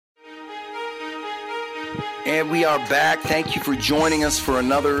And we are back. Thank you for joining us for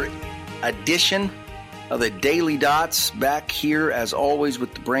another edition of the Daily Dots. Back here, as always,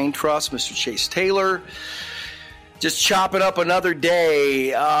 with the Brain Trust, Mr. Chase Taylor. Just chopping up another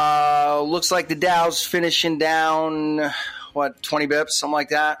day. Looks like the Dow's finishing down, 20 bips, something like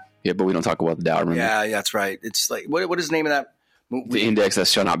that? Yeah, but we don't talk about the Dow, remember? Yeah, that's right. It's like, what is the name of that? The index that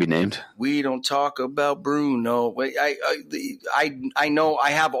shall not be named. We don't talk about Bruno. Wait, I know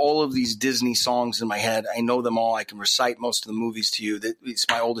I have all of these Disney songs in my head. I know them all. I can recite most of the movies to you.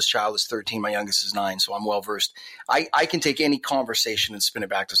 My oldest child is 13. My youngest is 9, so I'm well versed. I can take any conversation and spin it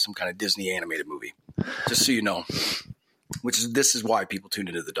back to some kind of Disney animated movie, just so you know. This is why people tune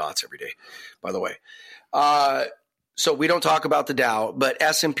into the Dots every day, by the way. So we don't talk about the Dow, but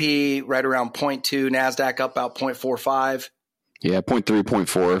S&P right around 0.2, NASDAQ up about 0.45. Yeah, 0.3,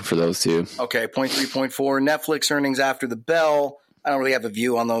 0.4 for those two. Okay, 0.3, 0.4. Netflix earnings after the bell. I don't really have a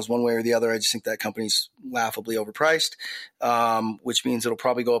view on those one way or the other. I just think that company's laughably overpriced, which means it'll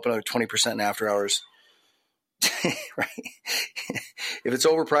probably go up another 20% in after hours. Right? If it's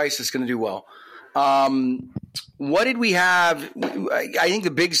overpriced, it's going to do well. What did we have? I think the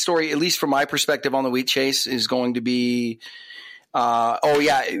big story, at least from my perspective on the wheat chase, is going to be,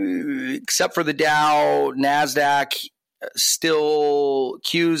 except for the Dow, NASDAQ, still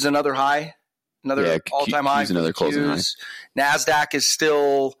Q's another high, all-time high. Q's another closing high. NASDAQ is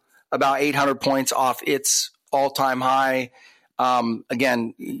still about 800 points off its all-time high.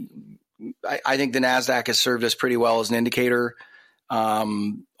 Again, I think the NASDAQ has served us pretty well as an indicator.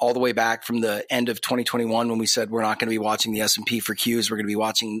 All the way back from the end of 2021 when we said we're not going to be watching the S&P for Qs. We're going to be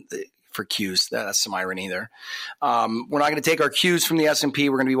watching for Qs. That's some irony there. We're not going to take our Qs from the S&P.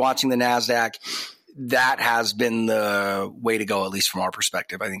 We're going to be watching the NASDAQ. That has been the way to go, at least from our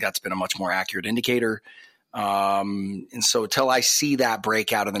perspective. I think that's been a much more accurate indicator. And so until I see that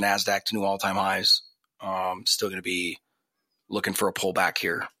breakout of the NASDAQ to new all-time highs, I'm still going to be looking for a pullback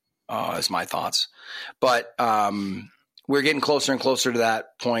here, is my thoughts. But we're getting closer and closer to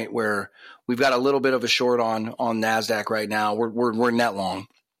that point where we've got a little bit of a short on NASDAQ right now. We're net long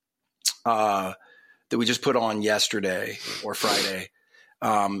that we just put on yesterday or Friday.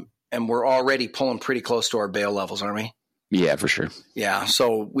 And we're already pulling pretty close to our bail levels, aren't we? Yeah, for sure. Yeah,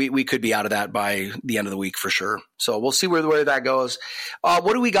 so we could be out of that by the end of the week for sure. So we'll see where that goes.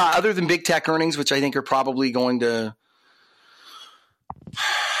 What do we got other than big tech earnings, which I think are probably going to –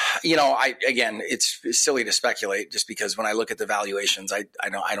 it's silly to speculate just because when I look at the valuations, I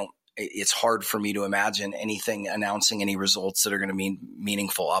don't – it's hard for me to imagine anything announcing any results that are going to mean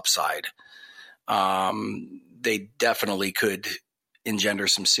meaningful upside. They definitely could – engender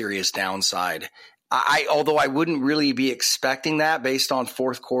some serious downside. Although I wouldn't really be expecting that based on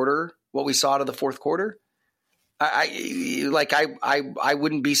fourth quarter, what we saw out of the fourth quarter. I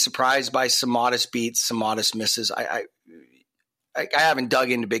wouldn't be surprised by some modest beats, some modest misses. I haven't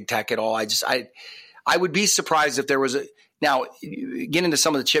dug into big tech at all. I would be surprised if there was now get into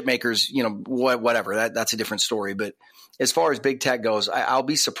some of the chip makers, whatever, that's a different story. But as far as big tech goes, I'll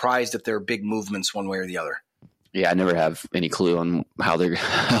be surprised if there are big movements one way or the other. Yeah, I never have any clue on how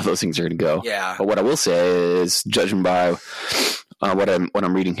those things are going to go. Yeah. But what I will say is, judging by what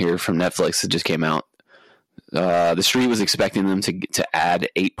I'm reading here from Netflix that just came out, the street was expecting them to add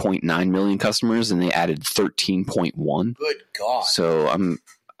 8.9 million customers, and they added 13.1. Good God! So I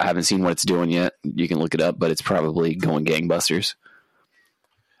haven't seen what it's doing yet. You can look it up, but it's probably going gangbusters.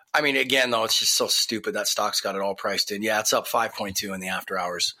 I mean, again, though, it's just so stupid that stock's got it all priced in. Yeah, it's up 5.2 in the after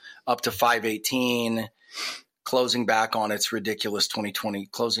hours, up to 518. Closing back on its ridiculous 2020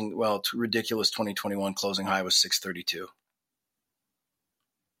 ridiculous 2021 closing high was 632.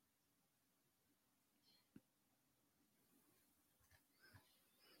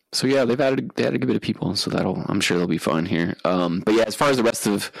 So yeah, they added a good bit of people, so I'm sure they'll be fine here. But yeah, as far as the rest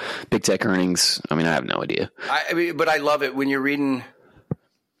of big tech earnings, I mean, I have no idea. But I love it when you're reading.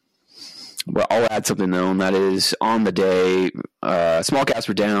 Well, I'll add something though, and that is on the day, small caps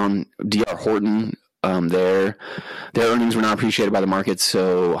were down. D.R. Horton. Their earnings were not appreciated by the market,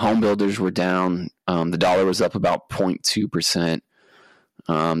 so home builders were down. The dollar was up about 0.2%.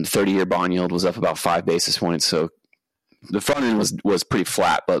 The 30-year bond yield was up about 5 basis points. So the front end was pretty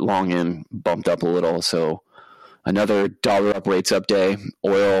flat, but long end bumped up a little. So another dollar up rates up day.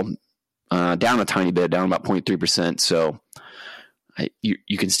 Oil down a tiny bit, down about 0.3%. So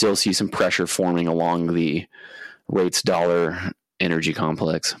you can still see some pressure forming along the rates dollar energy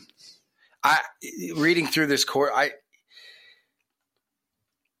complex. Reading through this court,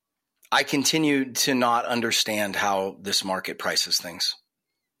 I continue to not understand how this market prices things.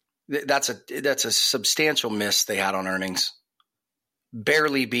 That's a substantial miss they had on earnings,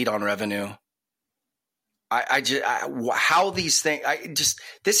 barely beat on revenue. how these things,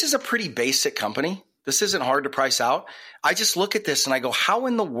 this is a pretty basic company. This isn't hard to price out. I just look at this and I go,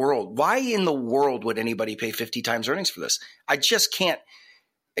 why in the world would anybody pay 50 times earnings for this? I just can't.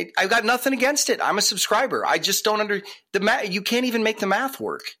 I've got nothing against it. I'm a subscriber. I just don't you can't even make the math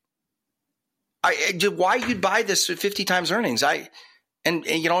work. Why you'd buy this at 50 times earnings? And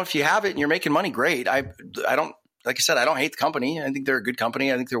if you have it and you're making money, great. I don't, like I said, I don't hate the company. I think they're a good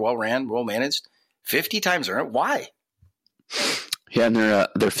company. I think they're well ran, well managed. 50 times earnings. Why? Yeah, and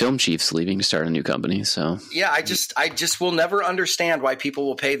their film chief's leaving to start a new company. So yeah, I just will never understand why people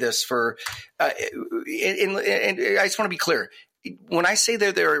will pay this for. And I just want to be clear. When I say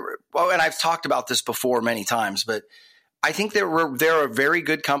they're well, and I've talked about this before many times, but I think they're a very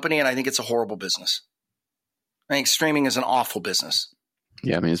good company, and I think it's a horrible business. I think streaming is an awful business.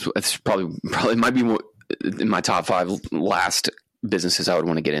 Yeah, I mean, it's probably might be in my top 5 last businesses I would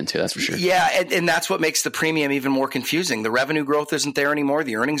want to get into. That's for sure. Yeah, and that's what makes the premium even more confusing. The revenue growth isn't there anymore.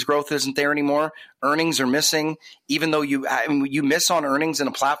 The earnings growth isn't there anymore. Earnings are missing, even though you miss on earnings in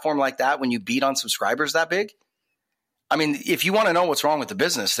a platform like that when you beat on subscribers that big. I mean, if you want to know what's wrong with the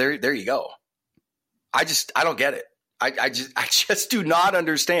business, there you go. I don't get it. I just do not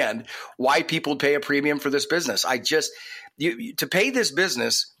understand why people pay a premium for this business. To pay this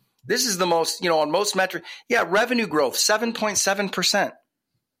business, this is the most, on most metrics. Yeah, revenue growth 7.7%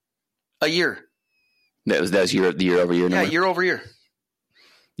 a year. That was year over year. Yeah, year over year.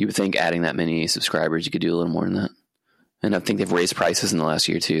 You would think adding that many subscribers, you could do a little more than that. And I think they've raised prices in the last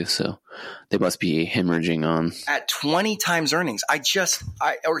year too, so they must be hemorrhaging on at 20 times earnings. At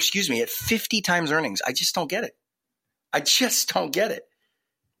 50 times earnings. I just don't get it.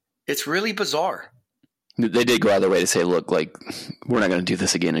 It's really bizarre. They did go out of their way to say, "Look, like we're not going to do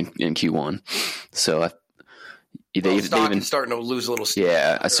this again in Q1." So stock is starting to lose a little.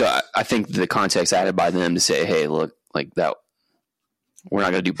 Yeah, so I think the context added by them to say, "Hey, look, like that." We're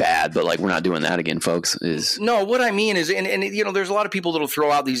not going to do bad, but like we're not doing that again, folks. No, what I mean is, and there's a lot of people that'll throw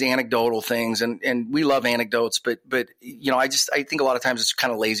out these anecdotal things, and we love anecdotes, but I think a lot of times it's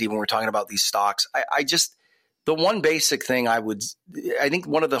kind of lazy when we're talking about these stocks. The one basic thing I think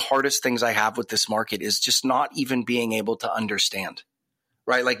one of the hardest things I have with this market is just not even being able to understand,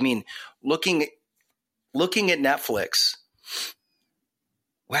 right? Like, looking at Netflix,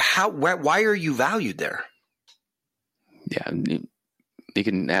 why are you valued there? Yeah. You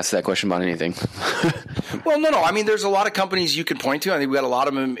can ask that question about anything. Well, no. I mean, there's a lot of companies you can point to. I think we got a lot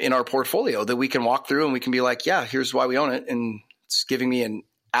of them in our portfolio that we can walk through and we can be like, yeah, here's why we own it. And it's giving me an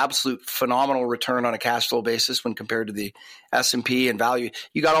absolute phenomenal return on a cash flow basis when compared to the S&P and value.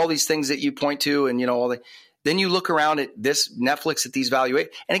 You got all these things that you point to and, then you look around at this Netflix at these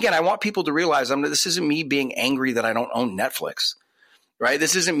valuations. And again, I want people to realize this isn't me being angry that I don't own Netflix, right?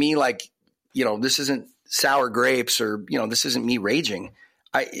 This isn't me like, this isn't sour grapes or, this isn't me raging.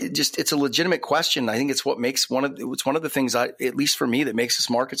 It's a legitimate question. I think it's what makes one of the things at least for me, that makes this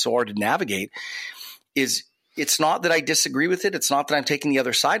market so hard to navigate is it's not that I disagree with it. It's not that I'm taking the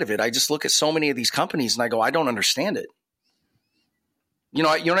other side of it. I just look at so many of these companies and I go, I don't understand it. You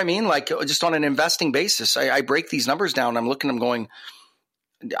know what I mean? Like just on an investing basis, I break these numbers down. I'm looking, I'm going,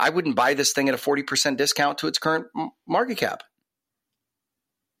 I wouldn't buy this thing at a 40% discount to its current market cap.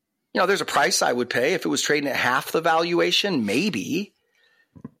 There's a price I would pay if it was trading at half the valuation, maybe.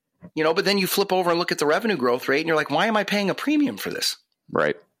 But then you flip over and look at the revenue growth rate and you're like, why am I paying a premium for this?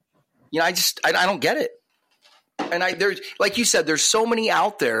 Right. I don't get it. And there's, like you said, there's so many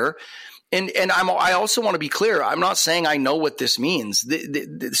out there. And I also want to be clear. I'm not saying I know what this means.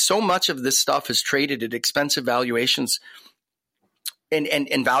 So much of this stuff is traded at expensive valuations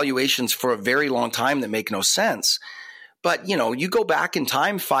and valuations for a very long time that make no sense. But, you go back in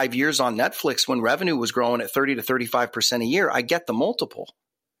time 5 years on Netflix when revenue was growing at 30 to 35% a year. I get the multiple.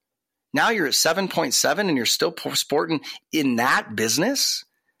 Now you're at 7.7 and you're still sporting in that business,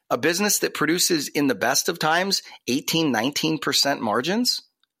 a business that produces in the best of times 18, 19% margins,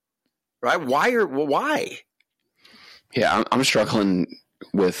 right? Why? Yeah, I'm struggling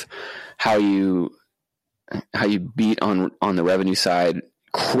with how you beat on the revenue side,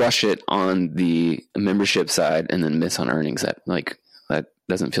 crush it on the membership side, and then miss on earnings. That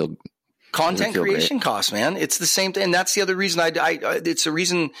doesn't feel content creation costs, man. It's the same thing, and that's the other reason it's a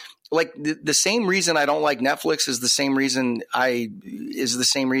reason. Like the same reason I don't like Netflix is the same reason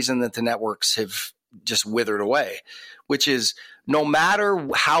that the networks have just withered away, which is no matter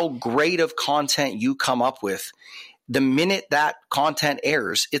how great of content you come up with, the minute that content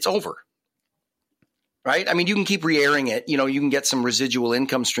airs, it's over. Right? I mean, you can keep re-airing it. You can get some residual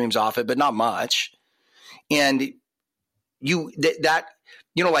income streams off it, but not much. And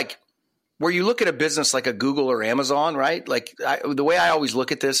like where you look at a business like a Google or Amazon, right? Like the way I always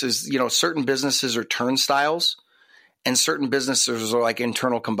look at this is, certain businesses are turnstiles and certain businesses are like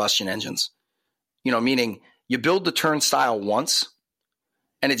internal combustion engines, meaning you build the turnstile once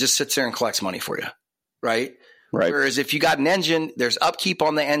and it just sits there and collects money for you. Right. Right. Whereas if you got an engine, there's upkeep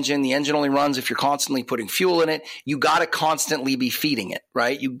on the engine. The engine only runs if you're constantly putting fuel in it. You got to constantly be feeding it,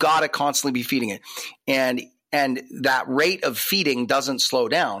 right? You got to constantly be feeding it. And that rate of feeding doesn't slow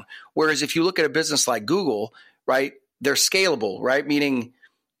down. Whereas if you look at a business like Google, right, they're scalable, right? Meaning,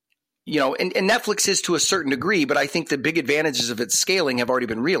 and Netflix is to a certain degree, but I think the big advantages of its scaling have already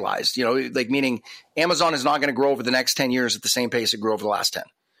been realized, like meaning Amazon is not going to grow over the next 10 years at the same pace it grew over the last 10,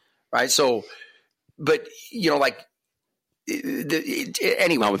 right? So, but, anyway.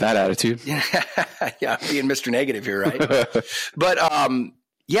 Not with that attitude. Yeah, being Mr. Negative here, right? But,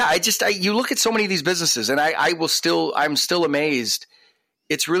 you look at so many of these businesses and I'm still amazed.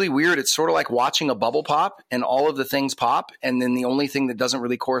 It's really weird. It's sort of like watching a bubble pop and all of the things pop. And then the only thing that doesn't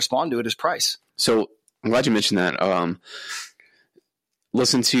really correspond to it is price. So I'm glad you mentioned that.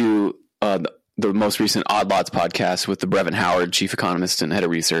 Listen to the most recent Odd Lots podcast with the Brevin Howard, chief economist and head of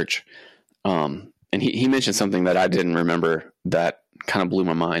research. And he mentioned something that I didn't remember that kind of blew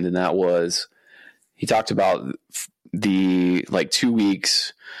my mind. And that was, he talked about the 2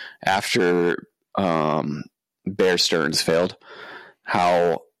 weeks after Bear Stearns failed,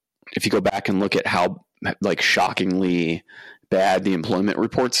 how if you go back and look at how shockingly bad the employment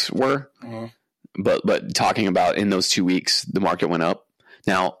reports were, but talking about in those 2 weeks, the market went up.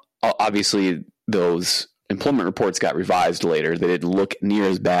 Now, obviously those employment reports got revised later. They didn't look near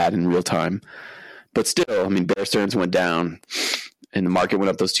as bad in real time, but still, I mean, Bear Stearns went down and the market went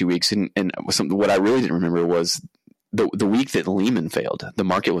up those 2 weeks. And what I really didn't remember was the week that Lehman failed, the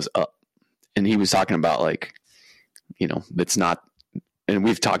market was up. And he was talking about it's not, and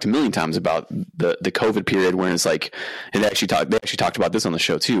we've talked a million times about the COVID period where it's like, they actually talked about this on the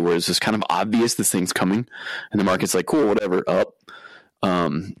show too, where it's just kind of obvious this thing's coming and the market's like, cool, whatever, up.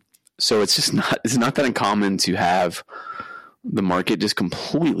 So it's not that uncommon to have the market just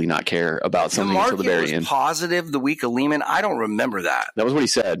completely not care about something until the very end. The market was positive the week of Lehman. I don't remember that. That was what he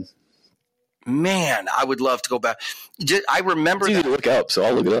said. Man, I would love to go back. I remember it's easy that. to look up, so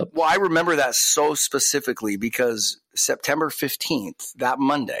I'll look it up. Well, I remember that so specifically because September 15th, that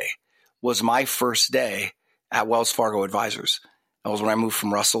Monday, was my first day at Wells Fargo Advisors. That was when I moved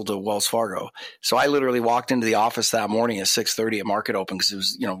from Russell to Wells Fargo. So I literally walked into the office that morning at 6:30 at market open because it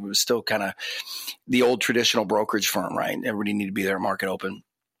was still kind of the old traditional brokerage firm, right? Everybody needed to be there at market open.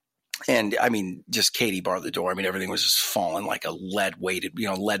 And I mean, just Katie barred the door. I mean, everything was just falling like a lead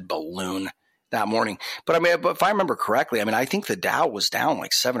balloon that morning. But I mean, if I remember correctly, I mean, I think the Dow was down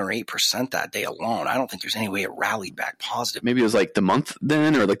like 7 or 8% that day alone. I don't think there's any way it rallied back positive. Maybe it was like the month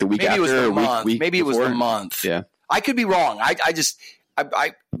then, or like the week after. Maybe it was the month. Week Maybe before. It was the month. Yeah. I could be wrong.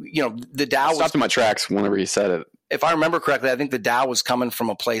 The Dow was stopped in my tracks whenever you said it. If I remember correctly, I think the Dow was coming from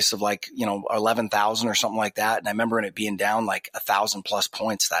a place of 11,000 or something like that. And I remember it being down like 1,000 plus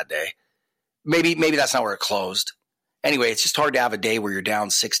points that day. Maybe that's not where it closed. Anyway, it's just hard to have a day where you're down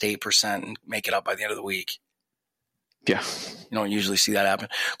 6 to 8% and make it up by the end of the week. Yeah. You don't usually see that happen.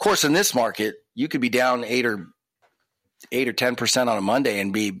 Of course, in this market, you could be down 8 or 10% on a Monday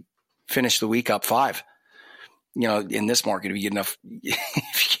and finish the week up 5. In this market, if you get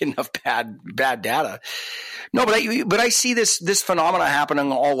enough bad data. No, but I see this phenomena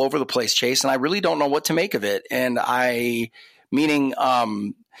happening all over the place, Chase, and I really don't know what to make of it. And I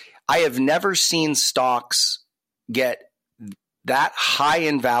have never seen stocks get that high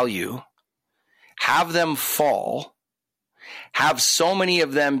in value, have them fall, have so many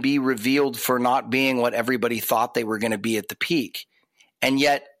of them be revealed for not being what everybody thought they were going to be at the peak. And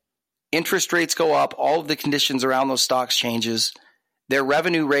yet interest rates go up, all of the conditions around those stocks changes. Their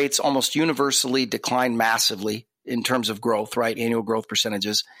revenue rates almost universally decline massively in terms of growth, right? Annual growth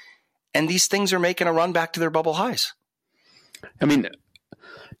percentages. And these things are making a run back to their bubble highs. I mean,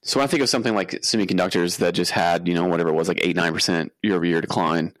 so I think of something like semiconductors that just had, whatever it was, like 8-9% year-over-year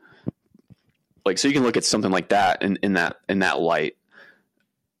decline. So you can look at something like that in that light.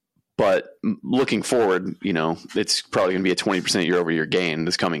 But looking forward, it's probably going to be a 20% year-over-year gain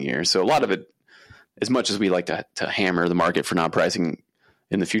this coming year. So a lot of it, as much as we like to hammer the market for not pricing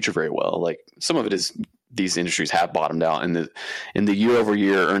in the future very well, some of it is these industries have bottomed out, and the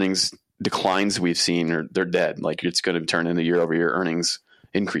year-over-year earnings declines we've seen they're dead. It's going to turn into year-over-year earnings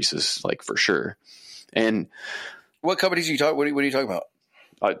increases, for sure. And what companies are you talking? What are you talking about?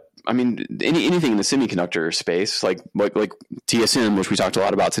 I mean, anything in the semiconductor space, like TSM, which we talked a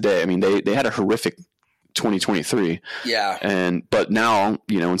lot about today. I mean, they had a horrific 2023. Yeah. But now,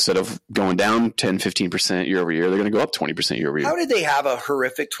 instead of going down 10, 15% year over year, they're going to go up 20% year over year. How did they have a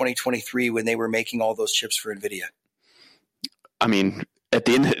horrific 2023 when they were making all those chips for NVIDIA? I mean, at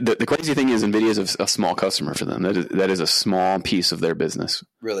the end, the crazy thing is NVIDIA is a small customer for them. That is a small piece of their business.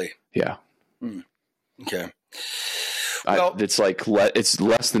 Really? Yeah. Okay. Well, it's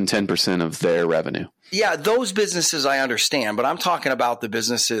less than 10% of their revenue. Yeah, those businesses I understand, but I'm talking about the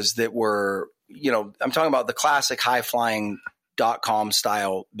businesses that were, I'm talking about the classic high-flying .com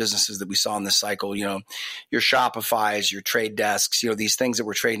style businesses that we saw in this cycle, your Shopify's, your Trade Desks, these things that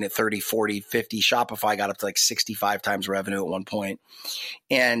were trading at 30, 40, 50. Shopify got up to like 65 times revenue at one point.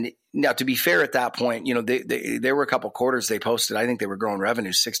 And now, to be fair, at that point, there were a couple quarters they posted. I think they were growing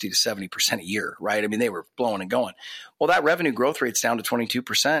revenue 60 to 70% a year, right? I mean, they were blowing and going. Well, that revenue growth rate's down to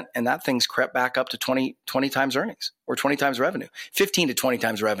 22%, and that thing's crept back up to 20 times earnings or 20 times revenue, 15 to 20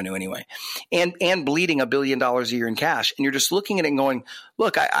 times revenue anyway, and bleeding $1 billion a year in cash. And you're just looking at it and going,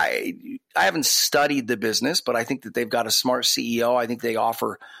 look, I haven't studied the business, but I think that they've got a smart CEO. I think they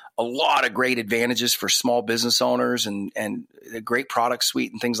offer a lot of great advantages for small business owners and a great product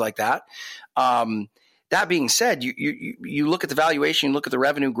suite and things like that. That being said, you look at the valuation, you look at the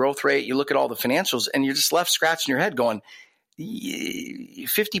revenue growth rate, you look at all the financials, and you're just left scratching your head going,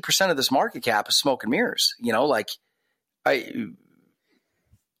 50% of this market cap is smoke and mirrors, and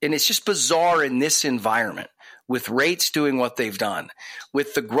it's just bizarre in this environment with rates doing what they've done,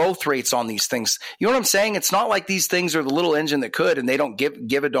 with the growth rates on these things. You know what I'm saying? It's not like these things are the little engine that could, and they don't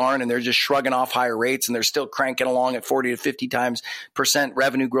give a darn, and they're just shrugging off higher rates, and they're still cranking along at 40 to 50 times %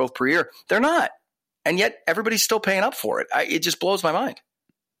 revenue growth per year. They're not. And yet everybody's still paying up for it. It just blows my mind.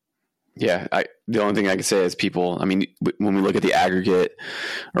 Yeah. The only thing I can say is when we look at the aggregate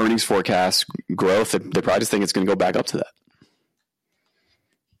earnings forecast growth, they probably just think it's going to go back up to that.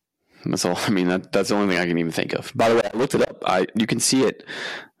 That's all. That's the only thing I can even think of. By the way, I looked it up. You can see it.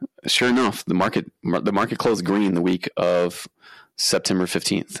 Sure enough, the market closed green the week of September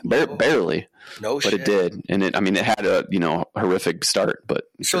 15th. Barely. No shit. But it did. And it had a, horrific start, but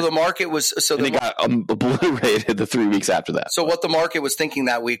so the market was, it got obliterated the 3 weeks after that. So what the market was thinking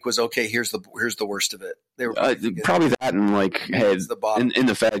that week was, okay, here's the worst of it. They were probably that. And the bottom. And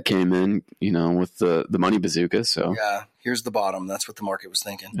the Fed came in, with the money bazooka. So yeah, here's the bottom. That's what the market was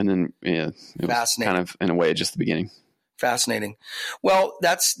thinking. And then, it was kind of in a way, just the beginning. Fascinating. Well,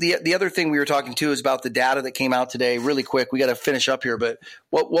 that's the other thing we were talking to is about the data that came out today. Really quick, we got to finish up here, but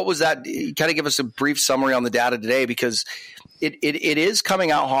what was that? Kind of give us a brief summary on the data today, because it is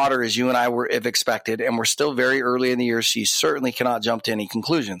coming out hotter as you and I have expected, and we're still very early in the year, so you certainly cannot jump to any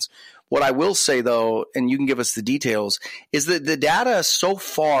conclusions. What I will say, though, and you can give us the details, is that the data so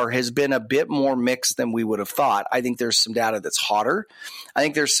far has been a bit more mixed than we would have thought. I think there's some data that's hotter. I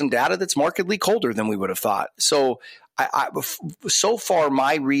think there's some data that's markedly colder than we would have thought. So so far,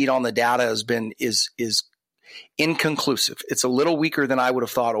 my read on the data has been is inconclusive. It's a little weaker than I would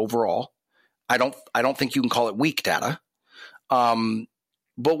have thought overall. I don't think you can call it weak data.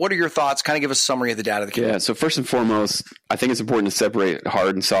 But what are your thoughts? Kind of give us a summary of the data that came out. So first and foremost, I think it's important to separate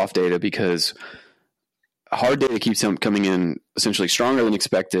hard and soft data, because hard data keeps coming in essentially stronger than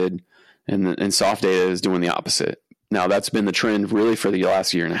expected, and soft data is doing the opposite. Now, that's been the trend really for the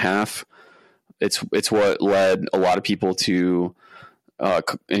last year and a half. It's what led a lot of people to,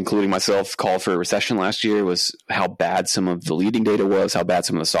 including myself, call for a recession last year, was how bad some of the leading data was, how bad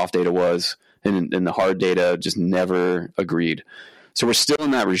some of the soft data was, and the hard data just never agreed. So we're still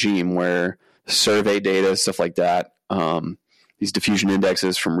in that regime where survey data, stuff like that, these diffusion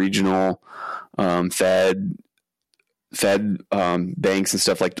indexes from regional Fed banks and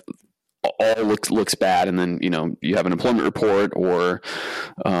stuff like all looks bad, and then you have an employment report or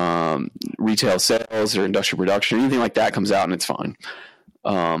retail sales or industrial production, anything like that comes out and it's fine.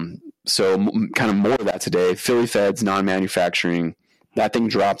 So kind of more of that today. Philly Fed's non-manufacturing, that thing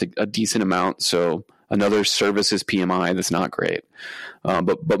dropped a decent amount. So another services PMI that's not great.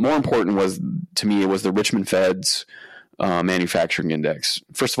 But more important to me was the Richmond Fed's manufacturing index.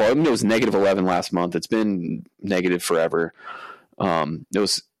 First of all, it was negative 11 last month. It's been negative forever. It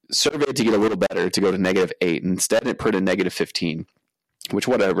was surveyed to get a little better, to go to negative 8. Instead, it put a negative 15, which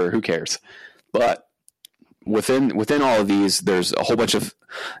whatever, who cares? But within all of these, there's a whole bunch of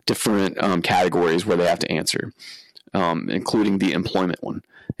different categories where they have to answer, including the employment one.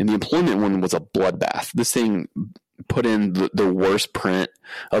 And the employment one was a bloodbath. This thing put in the worst print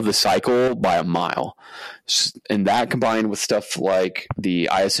of the cycle by a mile. And that combined with stuff like the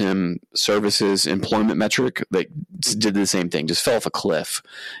ISM services employment metric that did the same thing, just fell off a cliff.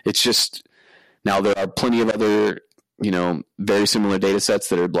 It's just, now there are plenty of other, very similar data sets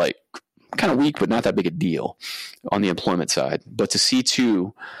that are like kind of weak, but not that big a deal on the employment side. But to see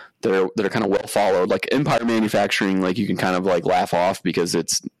two that are kind of well followed, like Empire Manufacturing, like you can kind of like laugh off because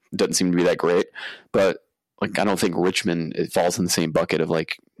it doesn't seem to be that great. But like I don't think Richmond, it falls in the same bucket of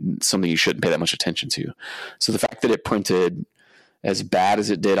like something you shouldn't pay that much attention to. So the fact that it printed as bad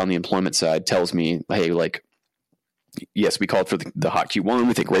as it did on the employment side tells me, hey, like, yes, we called for the hot Q1.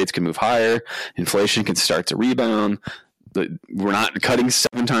 We think rates can move higher. Inflation can start to rebound. We're not cutting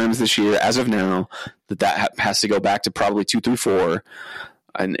 7 times this year as of now. That has to go back to probably 2 through 4.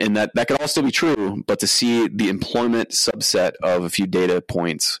 And that could all still be true. But to see the employment subset of a few data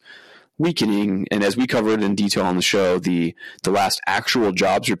points weakening, and as we covered in detail on the show, the last actual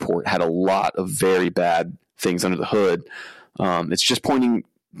jobs report had a lot of very bad things under the hood. It's just pointing,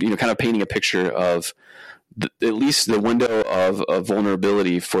 kind of painting a picture of at least the window of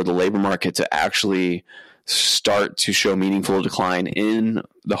vulnerability for the labor market to actually start to show meaningful decline in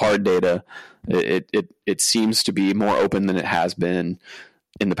the hard data. It seems to be more open than it has been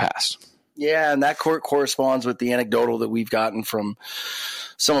in the past. Yeah, and that corresponds with the anecdotal that we've gotten from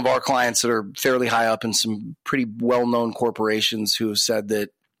some of our clients that are fairly high up in some pretty well-known corporations who have said that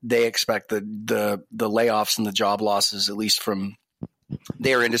they expect the layoffs and the job losses, at least from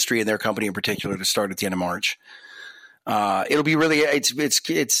their industry and their company in particular, to start at the end of March. It'll be really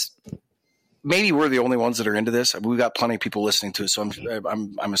it's maybe we're the only ones that are into this. We've got plenty of people listening to it, so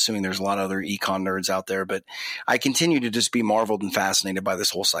I'm assuming there's a lot of other econ nerds out there. But I continue to just be marveled and fascinated by this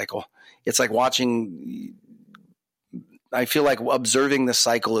whole cycle. It's like watching. I feel like observing this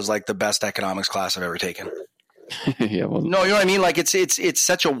cycle is like the best economics class I've ever taken. Yeah, well, no, you know what I mean? Like it's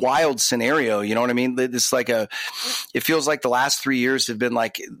such a wild scenario. You know what I mean? It's like it feels like the last 3 years have been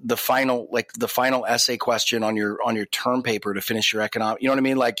like the final essay question on your term paper to finish your economic. You know what I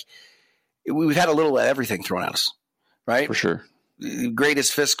mean? Like we've had a little of everything thrown at us, right? For sure.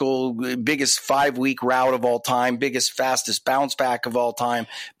 Greatest fiscal, biggest 5-week rout of all time, biggest, fastest bounce back of all time,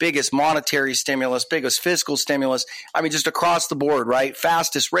 biggest monetary stimulus, biggest fiscal stimulus. I mean, just across the board, right?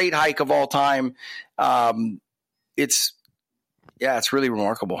 Fastest rate hike of all time. It's really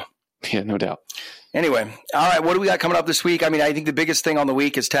remarkable. Yeah, no doubt. Anyway, all right, what do we got coming up this week? I mean, I think the biggest thing on the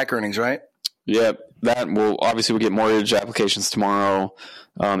week is tech earnings, right? Yeah, that will obviously we'll get mortgage applications tomorrow.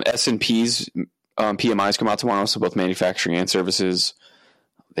 S&P's PMIs come out tomorrow, so both manufacturing and services.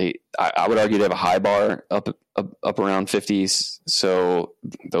 I would argue they have a high bar up around 50s, so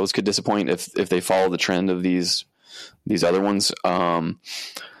those could disappoint if they follow the trend of these other ones. And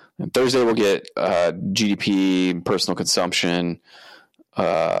Thursday we'll get GDP, personal consumption,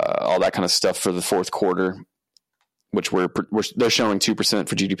 all that kind of stuff for the fourth quarter, which they're showing 2%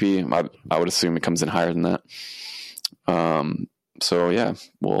 for GDP. I would assume it comes in higher than that. So yeah,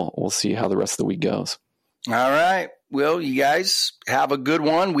 we'll see how the rest of the week goes. All right. Well, you guys have a good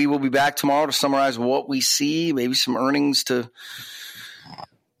one. We will be back tomorrow to summarize what we see, maybe some earnings to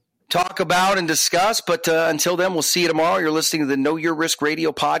talk about and discuss. But until then, we'll see you tomorrow. You're listening to the Know Your Risk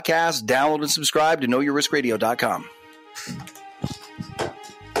Radio podcast. Download and subscribe to knowyourriskradio.com.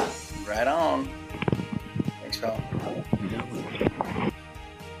 Right on. Thanks, pal.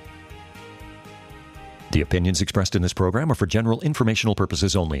 The opinions expressed in this program are for general informational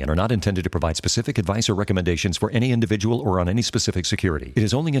purposes only and are not intended to provide specific advice or recommendations for any individual or on any specific security. It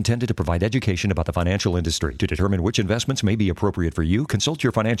is only intended to provide education about the financial industry. To determine which investments may be appropriate for you, consult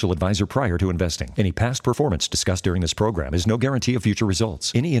your financial advisor prior to investing. Any past performance discussed during this program is no guarantee of future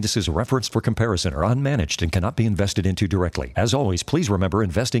results. Any indices referenced for comparison are unmanaged and cannot be invested into directly. As always, please remember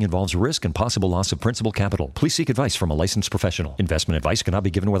investing involves risk and possible loss of principal capital. Please seek advice from a licensed professional. Investment advice cannot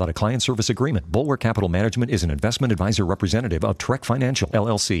be given without a client service agreement. Bulwark Capital Management is an investment advisor representative of Trek Financial,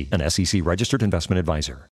 LLC, an SEC-registered investment advisor.